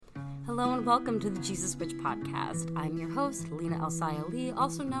Hello and welcome to the Jesus Witch Podcast. I'm your host, Lena El-Sayali,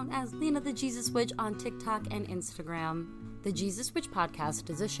 also known as Lena the Jesus Witch on TikTok and Instagram. The Jesus Witch Podcast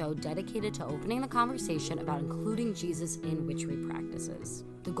is a show dedicated to opening the conversation about including Jesus in witchery practices.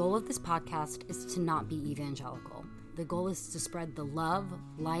 The goal of this podcast is to not be evangelical. The goal is to spread the love,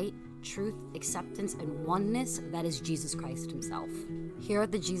 light, truth, acceptance, and oneness that is Jesus Christ himself. Here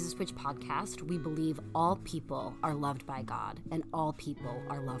at the Jesus Witch Podcast, we believe all people are loved by God and all people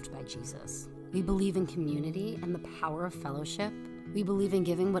are loved by Jesus. We believe in community and the power of fellowship. We believe in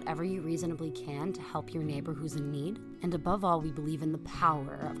giving whatever you reasonably can to help your neighbor who's in need. And above all, we believe in the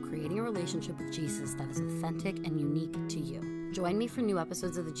power of creating a relationship with Jesus that is authentic and unique to you. Join me for new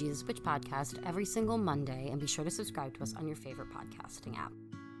episodes of the Jesus Witch Podcast every single Monday, and be sure to subscribe to us on your favorite podcasting app.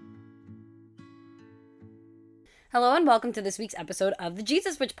 Hello and welcome to this week's episode of the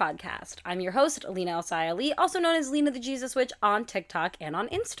Jesus Witch Podcast. I'm your host, Lena El-Sayali, also known as Lena the Jesus Witch on TikTok and on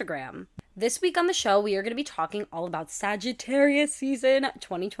Instagram. This week on the show, we are going to be talking all about Sagittarius season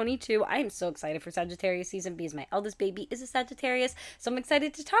 2022. I am so excited for Sagittarius season because my eldest baby is a Sagittarius, so I'm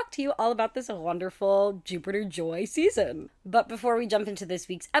excited to talk to you all about this wonderful Jupiter Joy season. But before we jump into this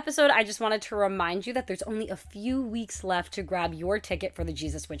week's episode, I just wanted to remind you that there's only a few weeks left to grab your ticket for the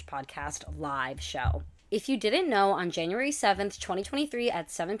Jesus Witch Podcast live show. If you didn't know, on January 7th, 2023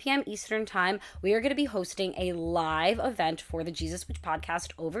 at 7 p.m. Eastern Time, we are going to be hosting a live event for the Jesus Witch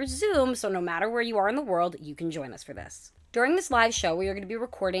Podcast over Zoom, so no matter where you are in the world, you can join us for this. During this live show, we are going to be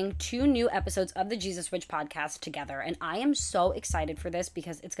recording 2 new episodes of the Jesus Witch Podcast together, and I am so excited for this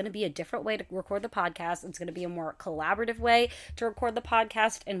because it's going to be a different way to record the podcast. It's going to be a more collaborative way to record the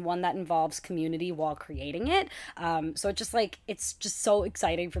podcast and one that involves community while creating it. So it's just so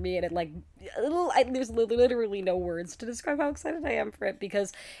exciting for me, and there's literally no words to describe how excited I am for it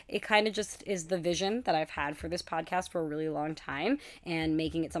because it kind of just is the vision that I've had for this podcast for a really long time and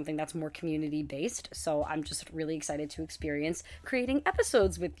making it something that's more community based. So I'm just really excited to experience creating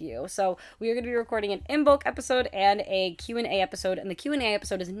episodes with you. So we are going to be recording an in-bulk episode and a Q&A episode, and the Q&A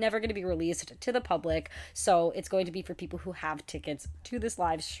episode is never going to be released to the public, so it's going to be for people who have tickets to this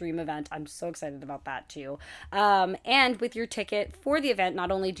live stream event. I'm so excited about that too. And with your ticket for the event, not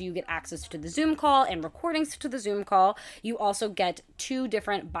only do you get access to the Zoom call and recordings to the Zoom call, you also get 2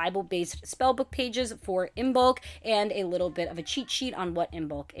 different Bible-based spellbook pages for in-bulk and a little bit of a cheat sheet on what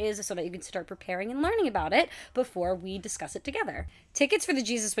in-bulk is so that you can start preparing and learning about it before we discuss it together. Tickets for the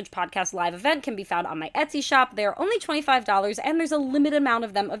Jesus Witch Podcast live event can be found on my Etsy shop. They are only $25 and there's a limited amount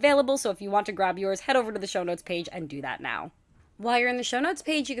of them available, so if you want to grab yours, head over to the show notes page and do that now. While you're in the show notes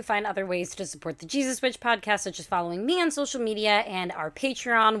page, you can find other ways to support the Jesus Witch Podcast, such as following me on social media and our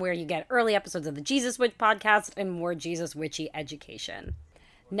Patreon, where you get early episodes of the Jesus Witch Podcast and more Jesus Witchy education.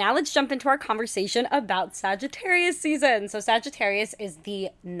 Now let's jump into our conversation about Sagittarius season. So Sagittarius is the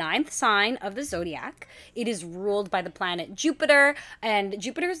 9th sign of the zodiac. It is ruled by the planet Jupiter, and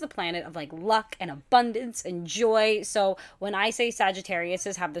Jupiter is the planet of luck and abundance and joy. So when I say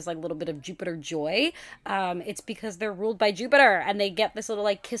Sagittariuses have this little bit of Jupiter joy, it's because they're ruled by Jupiter and they get this little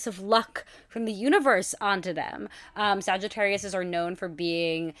kiss of luck from the universe onto them. Sagittariuses are known for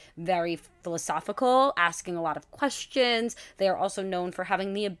being very philosophical, asking a lot of questions. They are also known for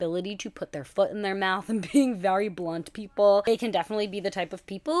having the ability to put their foot in their mouth and being very blunt people. They can definitely be the type of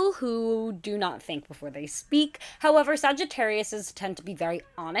people who do not think before they speak. However, Sagittariuses tend to be very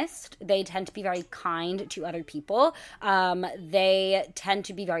honest. They tend to be very kind to other people. They tend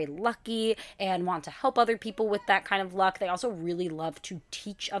to be very lucky and want to help other people with that kind of luck. They also really love to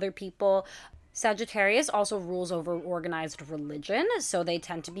teach other people. Sagittarius also rules over organized religion, so they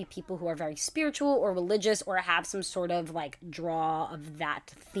tend to be people who are very spiritual or religious or have some sort of draw of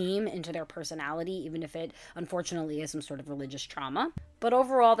that theme into their personality, even if it unfortunately is some sort of religious trauma. But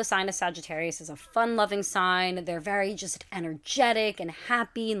overall, the sign of Sagittarius is a fun-loving sign. They're very just energetic and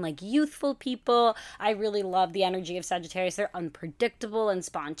happy and youthful people. I really love the energy of Sagittarius. They're unpredictable and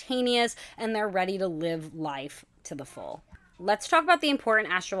spontaneous, and they're ready to live life to the full. Let's talk about the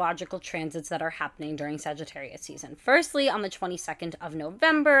important astrological transits that are happening during Sagittarius season. Firstly, on the 22nd of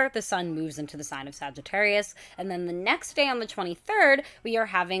November, the sun moves into the sign of Sagittarius. And then the next day on the 23rd, we are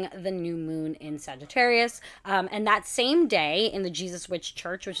having the new moon in Sagittarius. And that same day in the Jesus Witch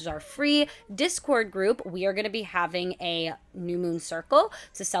Church, which is our free Discord group, we are going to be having a new moon circle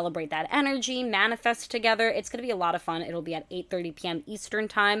to celebrate that energy, manifest together. It's going to be a lot of fun. It'll be at 8:30 p.m. Eastern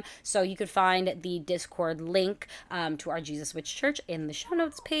time. So you could find the Discord link to our Jesus Jesus Witch Church in the show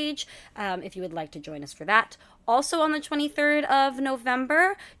notes page if you would like to join us for that. Also on the 23rd of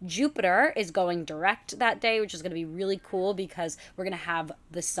November, Jupiter is going direct that day, which is going to be really cool because we're going to have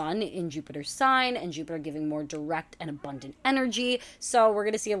the sun in Jupiter's sign and Jupiter giving more direct and abundant energy. So we're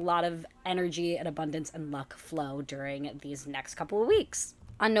going to see a lot of energy and abundance and luck flow during these next couple of weeks.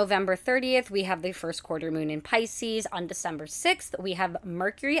 On November 30th, we have the first quarter moon in Pisces. On December 6th, we have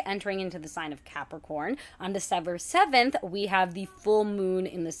Mercury entering into the sign of Capricorn. On December 7th, we have the full moon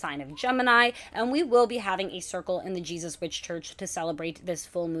in the sign of Gemini, and we will be having a circle in the Jesus Witch Church to celebrate this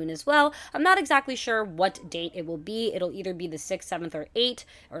full moon as well. I'm not exactly sure what date it will be. It'll either be the 6th, 7th, or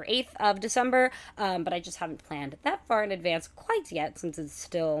 8th of December, but I just haven't planned that far in advance quite yet since it's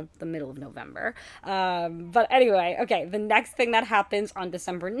still the middle of November. But anyway, okay, the next thing that happens on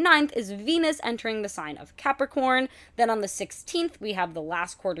December 9th is Venus entering the sign of Capricorn. Then on the 16th, we have the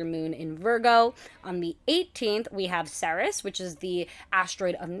last quarter moon in Virgo. On the 18th, we have Ceres, which is the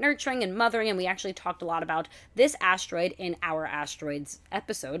asteroid of nurturing and mothering, and we actually talked a lot about this asteroid in our asteroids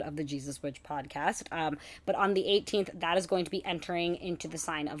episode of the Jesus Witch podcast. But on the 18th, that is going to be entering into the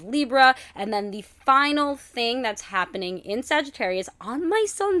sign of Libra. And then the final thing that's happening in Sagittarius on my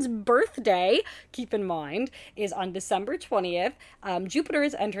son's birthday, keep in mind, is on December 20th. Jupiter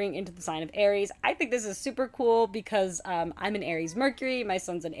is entering into the sign of Aries. I think this is super cool because I'm an Aries Mercury, my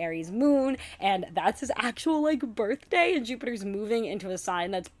son's an Aries moon, and that's his actual birthday, and Jupiter's moving into a sign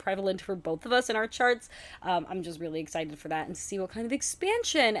that's prevalent for both of us in our charts. I'm just really excited for that and to see what kind of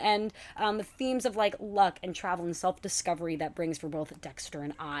expansion and the themes of luck and travel and self-discovery that brings for both Dexter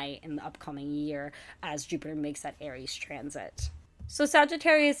and I in the upcoming year as Jupiter makes that Aries transit. So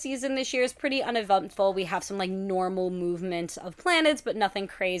Sagittarius season this year is pretty uneventful. We have some normal movement of planets, but nothing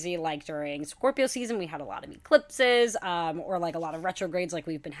crazy like during Scorpio season. We had a lot of eclipses or a lot of retrogrades like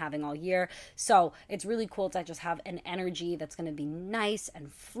we've been having all year. So it's really cool to just have an energy that's going to be nice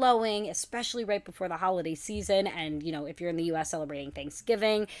and flowing, especially right before the holiday season. And, if you're in the U.S. celebrating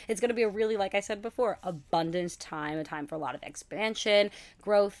Thanksgiving, it's going to be a really, like I said before, abundant time, a time for a lot of expansion,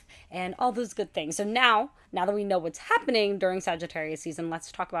 growth, and all those good things. So now that we know what's happening during Sagittarius season,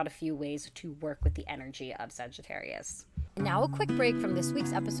 let's talk about a few ways to work with the energy of Sagittarius. Now a quick break from this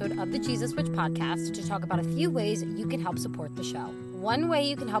week's episode of the Jesus Witch podcast to talk about a few ways you can help support the show. One way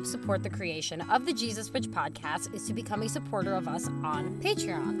you can help support the creation of the Jesus Witch podcast is to become a supporter of us on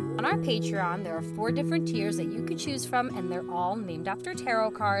Patreon. On our Patreon, there are 4 different tiers that you could choose from, and they're all named after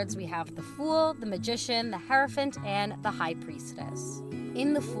tarot cards. We have the Fool, the Magician, the Hierophant, and the High Priestess.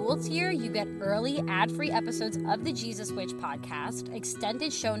 In the Fool tier, you get early ad-free episodes of the Jesus Witch podcast,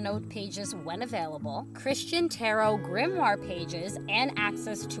 extended show note pages when available, Christian tarot grimoire pages, and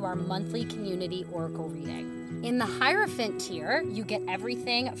access to our monthly community oracle reading. In the Hierophant tier, you get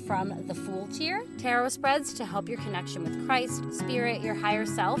everything from the Fool tier, tarot spreads to help your connection with Christ, Spirit, your higher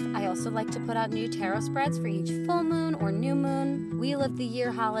self. I also like to put out new tarot spreads for each full moon or new moon, Wheel of the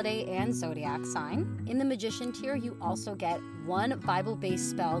Year holiday, and zodiac sign. In the Magician tier, you also get 1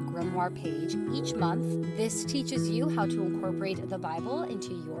 Bible-based spell grimoire page each month. This teaches you how to incorporate the Bible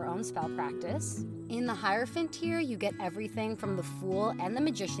into your own spell practice. In the Hierophant tier, you get everything from the Fool and the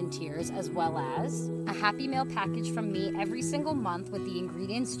Magician tiers, as well as a Happy Mail package from me every single month with the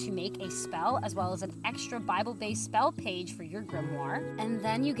ingredients to make a spell, as well as an extra Bible-based spell page for your grimoire. And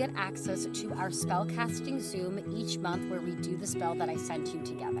then you get access to our spellcasting Zoom each month where we do the spell that I sent you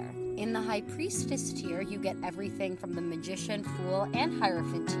together. In the High Priestess tier, you get everything from the Magician, Fool, and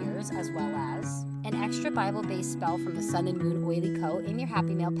Hierophant tiers, as well as an extra Bible-based spell from the Sun and Moon Oily Co. in your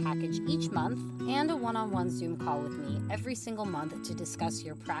Happy Mail package each month, and a one-on-one Zoom call with me every single month to discuss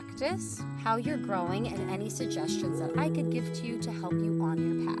your practice, how you're growing, and any suggestions that I could give to you to help you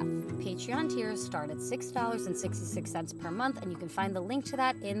on your path. Patreon tiers start at $6.66 per month, and you can find the link to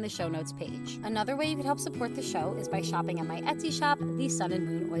that in the show notes page. Another way you can help support the show is by shopping at my Etsy shop, the Sun and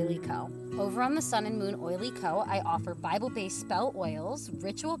Moon Oily Co. Over on the Sun and Moon Oily Co., I offer Bible-based spell oils,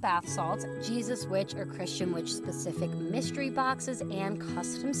 ritual bath salts, Jesus Witch or Christian Witch specific mystery boxes, and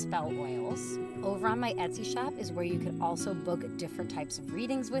custom spell oils. Over on my Etsy shop is where you can also book different types of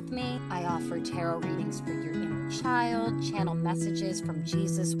readings with me. I offer tarot readings for your inner child, channel messages from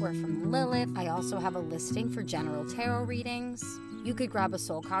Jesus or from Lilith. I also have a listing for general tarot readings. You could grab a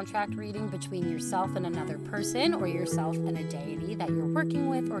soul contract reading between yourself and another person, or yourself and a deity that you're working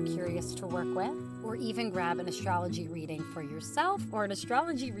with or curious to work with, or even grab an astrology reading for yourself or an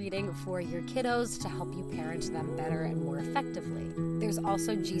astrology reading for your kiddos to help you parent them better and more effectively. There's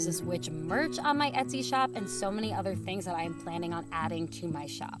also Jesus Witch merch on my Etsy shop and so many other things that I am planning on adding to my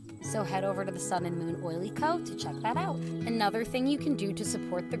shop. So head over to the Sun and Moon Oily Co. to check that out. Another thing you can do to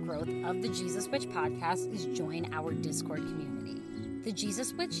support the growth of the Jesus Witch podcast is join our Discord community. The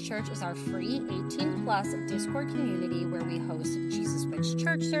Jesus Witch Church is our free 18-plus Discord community where we host Jesus Witch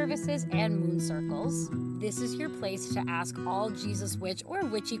church services and moon circles. This is your place to ask all Jesus Witch or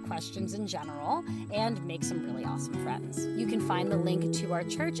witchy questions in general and make some really awesome friends. You can find the link to our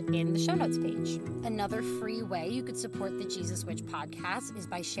church in the show notes page. Another free way you could support the Jesus Witch podcast is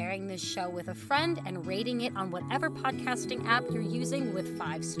by sharing this show with a friend and rating it on whatever podcasting app you're using with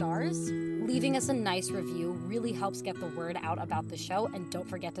 5 stars. Leaving us a nice review really helps get the word out about the show, and don't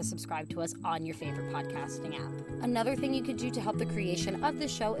forget to subscribe to us on your favorite podcasting app. Another thing you could do to help the creation of the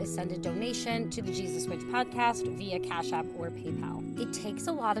show is send a donation to the Jesus Witch podcast via Cash App or PayPal. It takes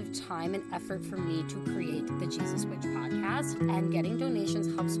a lot of time and effort for me to create the Jesus Witch podcast, and getting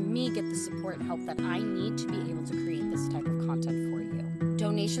donations helps me get the support and help that I need to be able to create this type of content for you.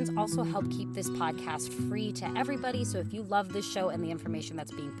 Donations also help keep this podcast free to everybody, so if you love this show and the information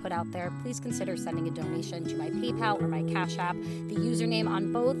that's being put out there, please consider sending a donation to my PayPal or my Cash App. The username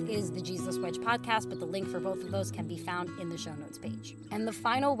on both is the Jesus Witch podcast, but the link for both of those can be found in the show notes page. And the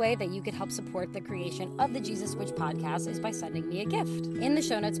final way that you could help support the creation of the Jesus Witch podcast is by sending me a gift. In the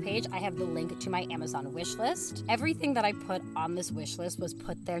show notes page, I have the link to my Amazon wish list. Everything that I put on this wish list was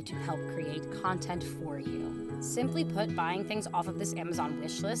put there to help create content for you. Simply put, buying things off of this Amazon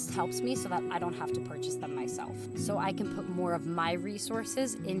wish list helps me so that I don't have to purchase them myself, so I can put more of my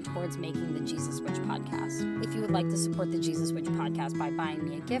resources in towards making the Jesus Witch podcast. If you would like to support the Jesus Witch podcast by buying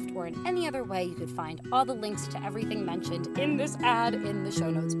me a gift or in any other way, you could find all the links to everything mentioned in this ad in the show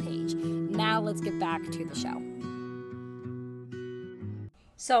notes page. Now let's get back to the show.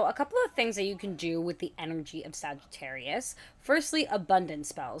 So a couple of things that you can do with the energy of Sagittarius. Firstly, abundance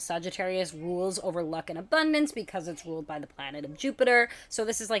spells. Sagittarius rules over luck and abundance because it's ruled by the planet of Jupiter. So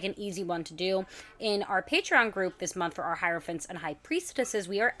this is like an easy one to do. In our Patreon group this month for our Hierophants and High Priestesses,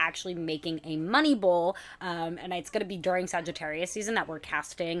 we are actually making a money bowl. And it's going to be during Sagittarius season that we're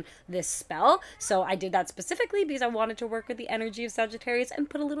casting this spell. So I did that specifically because I wanted to work with the energy of Sagittarius and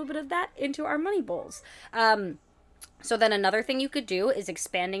put a little bit of that into our money bowls. So then another thing you could do is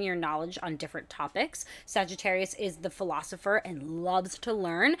expanding your knowledge on different topics. Sagittarius is the philosopher and loves to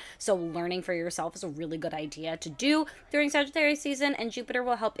learn, so learning for yourself is a really good idea to do during Sagittarius season, and Jupiter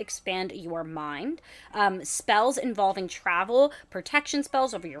will help expand your mind. Spells involving travel, protection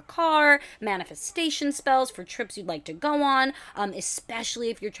spells over your car, manifestation spells for trips you'd like to go on, especially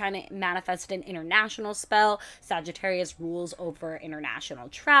if you're trying to manifest an international spell. Sagittarius rules over international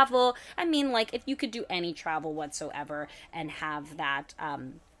travel. I mean, like, if you could do any travel whatsoever and have that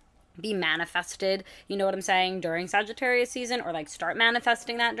be manifested, you know what I'm saying, during Sagittarius season, or like start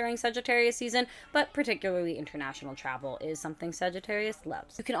manifesting that during Sagittarius season, but particularly international travel is something Sagittarius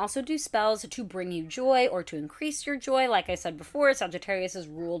loves. You can also do spells to bring you joy or to increase your joy. Like I said before, Sagittarius is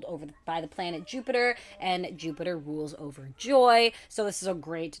ruled over by the planet Jupiter, and Jupiter rules over joy, so this is a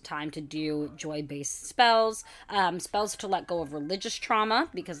great time to do joy-based spells. Spells to let go of religious trauma,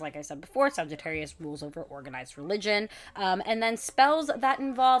 because like I said before, Sagittarius rules over organized religion, and then spells that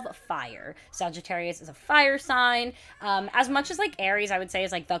involve fire. Sagittarius is a fire sign. As much as like Aries, I would say,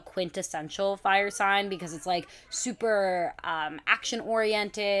 is like the quintessential fire sign because it's like super action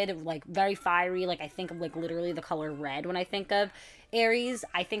oriented, like very fiery. Like I think of like literally the color red when I think of Aries.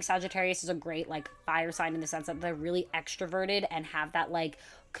 I think Sagittarius is a great like fire sign in the sense that they're really extroverted and have that like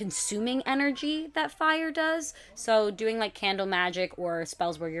consuming energy that fire does. So doing like candle magic or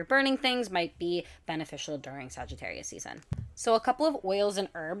spells where you're burning things might be beneficial during Sagittarius season. So a couple of oils and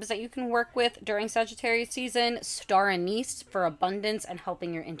herbs that you can work with during Sagittarius season: star anise for abundance and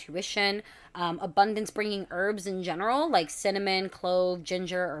helping your intuition. Abundance bringing herbs in general, like cinnamon, clove,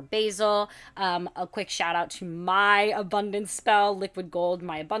 ginger, or basil. A quick shout out to my abundance spell, liquid gold,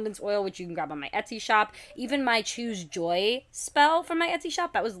 my abundance oil, which you can grab on my Etsy shop. Even my choose joy spell from my Etsy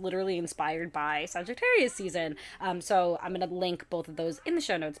shop, that was literally inspired by Sagittarius season. So I'm going to link both of those in the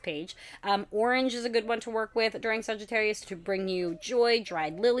show notes page. Orange is a good one to work with during Sagittarius to bring you joy.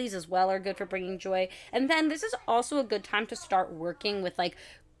 Dried lilies as well are good for bringing joy. And then this is also a good time to start working with like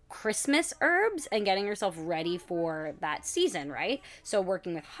Christmas herbs and getting yourself ready for that season, right? So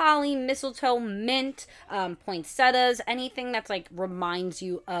working with holly, mistletoe, mint, poinsettias, anything that's like reminds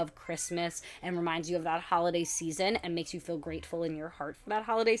you of Christmas and reminds you of that holiday season and makes you feel grateful in your heart for that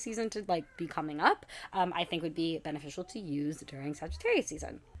holiday season to like be coming up, I think would be beneficial to use during Sagittarius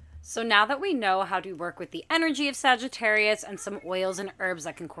season. So now that we know how to work with the energy of Sagittarius and some oils and herbs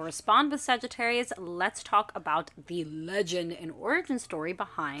that can correspond with Sagittarius, let's talk about the legend and origin story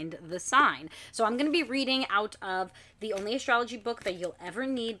behind the sign. So I'm going to be reading out of The Only Astrology Book That You'll Ever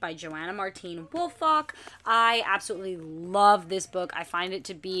Need by Joanna Martine Wolfach. I absolutely love this book. I find it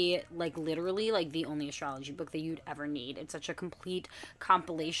to be literally the only astrology book that you'd ever need. It's such a complete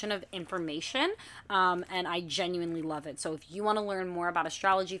compilation of information, and I genuinely love it. So if you want to learn more about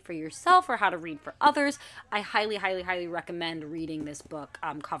astrology for yourself or how to read for others, I highly, highly, highly recommend reading this book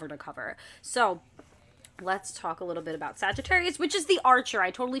cover to cover. So let's talk a little bit about Sagittarius, which is the archer.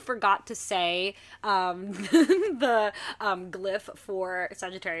 I totally forgot to say the glyph for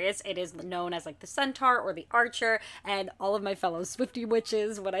Sagittarius. It is known as the centaur or the archer, and all of my fellow Swiftie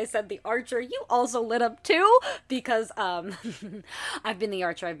witches, when I said the archer, you also lit up too, because I've been the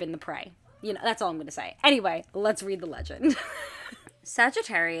archer, I've been the prey. That's all I'm going to say. Anyway, let's read the legend.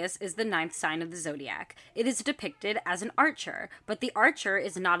 Sagittarius is the 9th sign of the zodiac. It is depicted as an archer, but the archer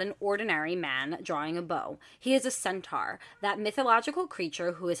is not an ordinary man drawing a bow. He is a centaur, that mythological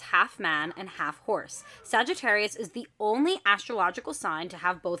creature who is half man and half horse. Sagittarius is the only astrological sign to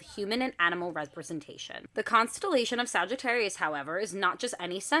have both human and animal representation. The constellation of Sagittarius, however, is not just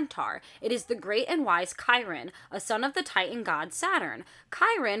any centaur. It is the great and wise Chiron, a son of the Titan god Saturn.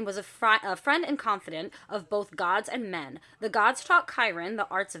 Chiron was a friend and confidant of both gods and men. The gods taught Chiron the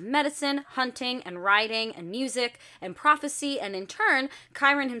arts of medicine, hunting, and riding, and music, and prophecy, and in turn,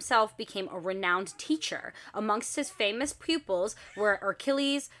 Chiron himself became a renowned teacher. Amongst his famous pupils were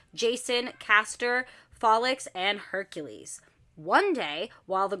Achilles, Jason, Castor, Phoenix, and Hercules. One day,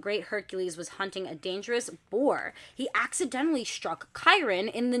 while the great Hercules was hunting a dangerous boar, he accidentally struck Chiron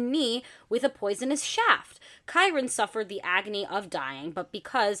in the knee with a poisonous shaft. Chiron suffered the agony of dying, but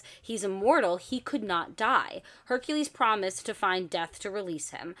because he's immortal, he could not die. Hercules promised to find death to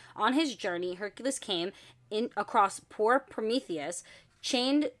release him. On his journey, Hercules came across poor Prometheus,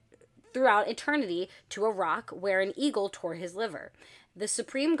 chained throughout eternity to a rock where an eagle tore his liver. The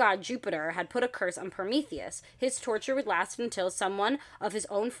supreme god Jupiter had put a curse on Prometheus. His torture would last until someone of his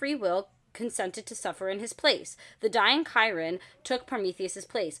own free will consented to suffer in his place. The dying Chiron took Prometheus's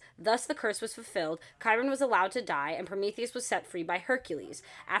place. Thus the curse was fulfilled. Chiron was allowed to die, and Prometheus was set free by Hercules.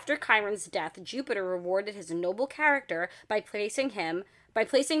 After Chiron's death, Jupiter rewarded his noble character by placing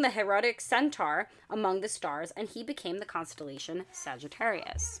the heroic centaur among the stars, and he became the constellation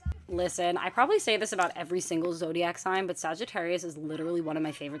Sagittarius. Listen, I probably say this about every single zodiac sign, but Sagittarius is literally one of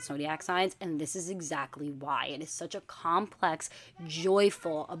my favorite zodiac signs, and this is exactly why. It is such a complex,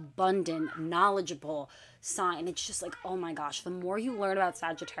 joyful, abundant, knowledgeable sign. It's just oh my gosh, the more you learn about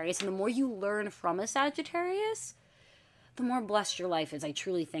Sagittarius and the more you learn from a Sagittarius, the more blessed your life is. I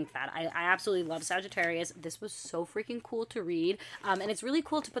truly think that. I absolutely love Sagittarius. This was so freaking cool to read. And it's really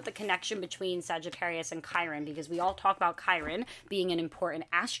cool to put the connection between Sagittarius and Chiron, because we all talk about Chiron being an important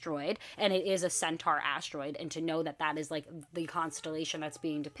asteroid, and it is a centaur asteroid. And to know that that is the constellation that's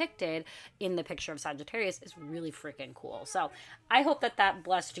being depicted in the picture of Sagittarius is really freaking cool. So I hope that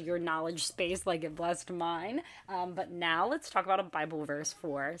blessed your knowledge space like it blessed mine. But now let's talk about a Bible verse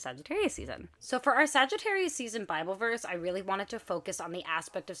for Sagittarius season. So for our Sagittarius season Bible verse, I really wanted to focus on the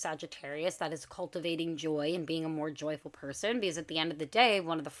aspect of Sagittarius that is cultivating joy and being a more joyful person, because at the end of the day,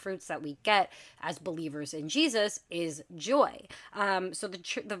 one of the fruits that we get as believers in Jesus is joy. So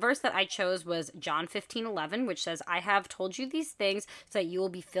the verse that I chose was John 15:11, which says, "I have told you these things so that you will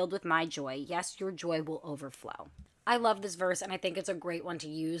be filled with my joy. Yes, your joy will overflow." I love this verse, and I think it's a great one to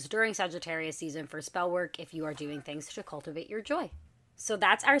use during Sagittarius season for spell work if you are doing things to cultivate your joy. So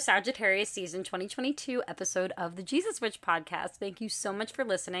that's our Sagittarius season 2022 episode of the Jesus Witch podcast. Thank you so much for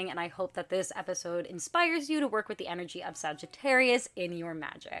listening, and I hope that this episode inspires you to work with the energy of Sagittarius in your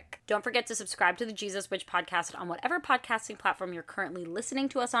magic. Don't forget to subscribe to the Jesus Witch podcast on whatever podcasting platform you're currently listening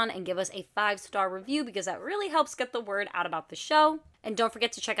to us on, and give us a 5-star review, because that really helps get the word out about the show. And don't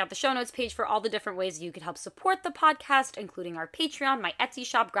forget to check out the show notes page for all the different ways you could help support the podcast, including our Patreon, my Etsy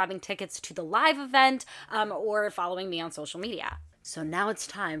shop, grabbing tickets to the live event, or following me on social media. So now it's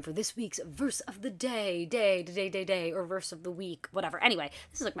time for this week's verse of the day, or verse of the week, whatever. Anyway,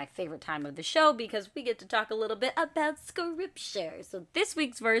 this is my favorite time of the show because we get to talk a little bit about scripture. So this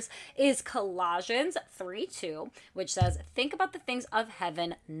week's verse is Colossians 3:2, which says, "Think about the things of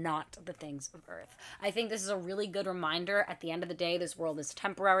heaven, not the things of earth." I think this is a really good reminder. At the end of the day, this world is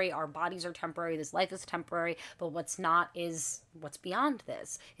temporary, our bodies are temporary, this life is temporary, but what's not is what's beyond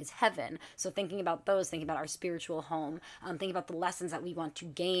this is heaven. So thinking about our spiritual home, thinking about the lessons lessons that we want to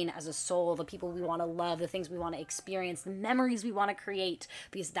gain as a soul, the people we want to love, the things we want to experience, the memories we want to create,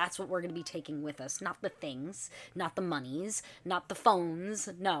 because that's what we're going to be taking with us. Not the things, not the monies, not the phones.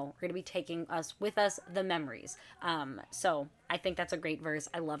 No, we're going to be taking us with us the memories. So I think that's a great verse.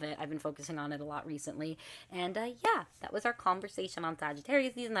 I love it. I've been focusing on it a lot recently. And yeah, that was our conversation on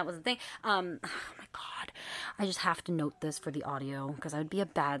Sagittarius season. That was the thing. Oh my God. I just have to note this for the audio because I would be a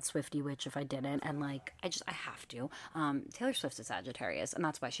bad Swiftie witch if I didn't. And like, I have to. Taylor Swift's a Sagittarius, and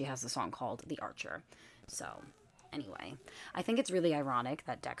that's why she has the song called The Archer. So anyway, I think it's really ironic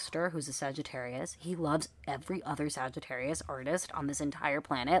that Dexter, who's a Sagittarius, he loves every other Sagittarius artist on this entire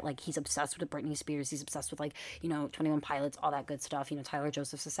planet. Like, he's obsessed with Britney Spears. He's obsessed with, like, 21 Pilots, all that good stuff. Tyler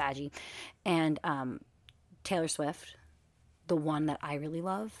Joseph's a Saggy. And Taylor Swift, the one that I really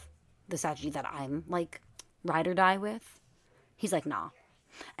love, the Saggy that I'm, like, ride or die with, he's like, nah.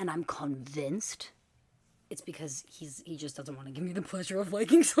 And I'm convinced it's because he just doesn't want to give me the pleasure of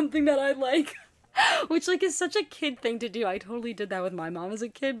liking something that I like. Which, like, is such a kid thing to do. I totally did that with my mom as a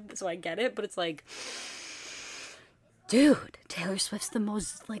kid, so I get it. But it's like, dude, Taylor Swift's the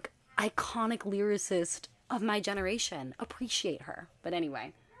most, like, iconic lyricist of my generation. Appreciate her. But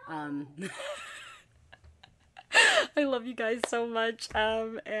anyway, I love you guys so much.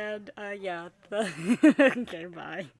 Yeah. Okay, bye.